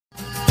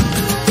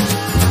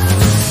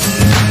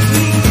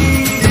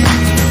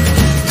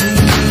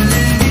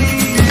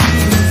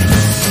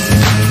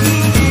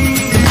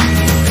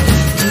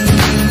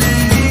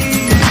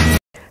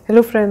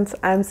Hello friends,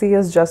 I'm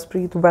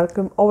CSJAS.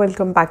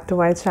 Welcome back to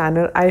my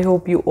channel. I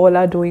hope you all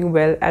are doing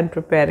well and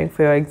preparing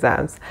for your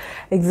exams.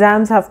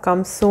 Exams have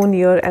come so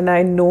near and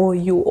I know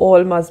you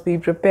all must be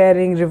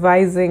preparing,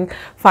 revising,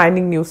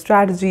 finding new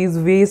strategies,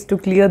 ways to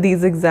clear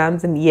these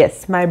exams. And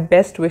yes, my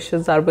best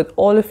wishes are with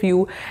all of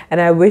you and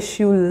I wish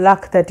you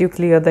luck that you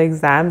clear the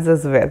exams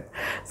as well.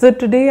 So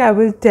today I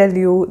will tell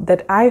you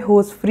that I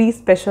host free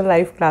special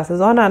live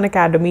classes on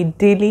unacademy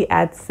daily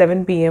at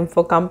 7 p.m.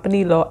 for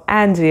company law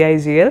and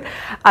JIGL.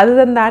 Other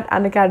than that,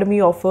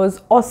 unacademy offers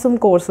awesome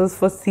courses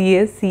for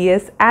CS,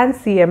 CS and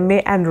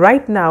CMA, and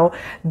right now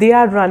they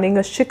are running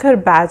a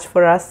Shikhar batch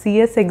for our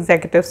CS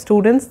executive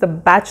students. The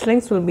batch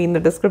links will be in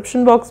the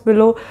description box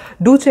below.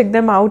 Do check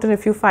them out, and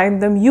if you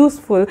find them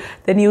useful,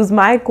 then use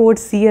my code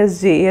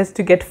CSJAS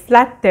to get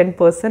flat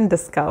 10%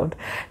 discount.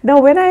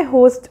 Now, when I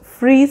host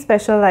free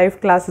special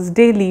live classes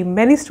daily,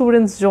 many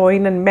students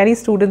join and many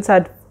students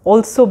are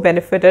also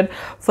benefited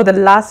for the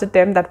last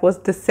attempt, that was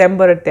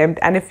December attempt.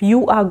 And if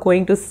you are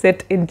going to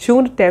sit in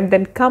June attempt,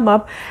 then come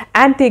up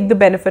and take the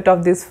benefit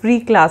of these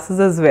free classes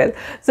as well.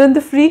 So in the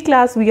free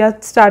class, we are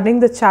starting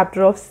the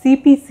chapter of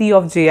CPC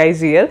of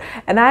JIGL,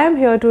 and I am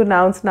here to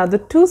announce now the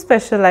two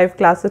special live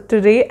classes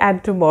today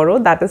and tomorrow,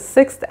 that is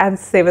 6th and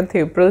 7th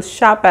April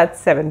sharp at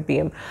 7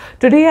 p.m.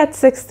 Today at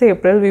 6th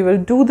April, we will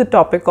do the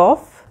topic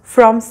of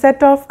from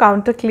set-off,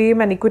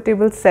 counterclaim and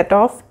equitable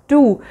set-off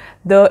to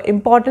the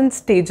important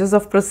stages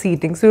of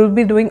proceedings. We will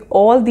be doing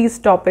all these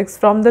topics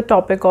from the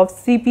topic of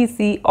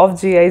CPC of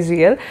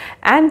JIGL,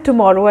 and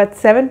tomorrow at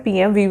 7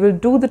 p.m. we will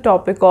do the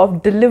topic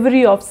of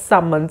delivery of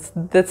summons.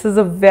 This is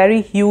a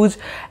very huge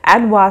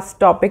and vast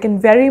topic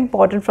and very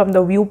important from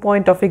the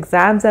viewpoint of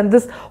exams, and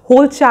this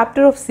whole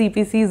chapter of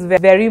CPC is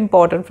very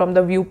important from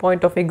the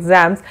viewpoint of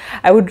exams.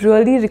 I would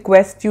really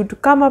request you to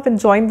come up and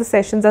join the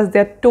sessions as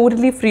they are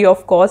totally free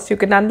of cost. You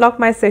can unlock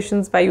my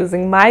sessions by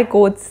using my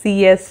code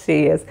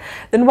CSJAS.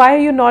 Then why are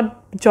you not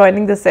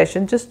joining the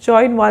session? Just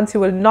join once, you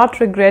will not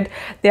regret.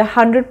 They are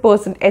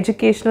 100%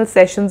 educational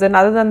sessions, and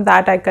other than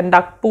that, I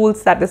conduct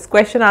polls, that is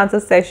question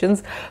answer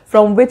sessions,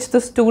 from which the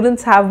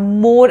students have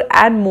more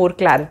and more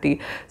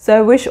clarity. So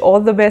I wish all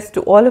the best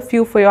to all of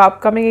you for your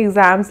upcoming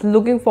exams.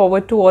 Looking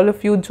forward to all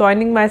of you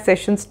joining my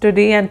sessions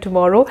today and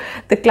tomorrow.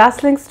 The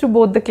class links to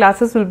both the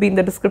classes will be in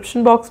the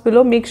description box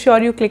below. Make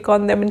sure you click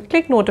on them and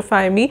click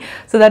notify me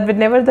so that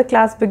whenever the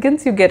class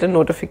begins, you get a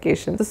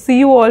notification. So see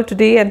you all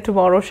today and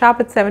tomorrow sharp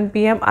at 7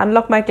 p.m.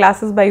 Unlock my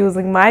classes by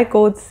using my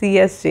code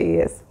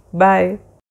CSJAS. Bye.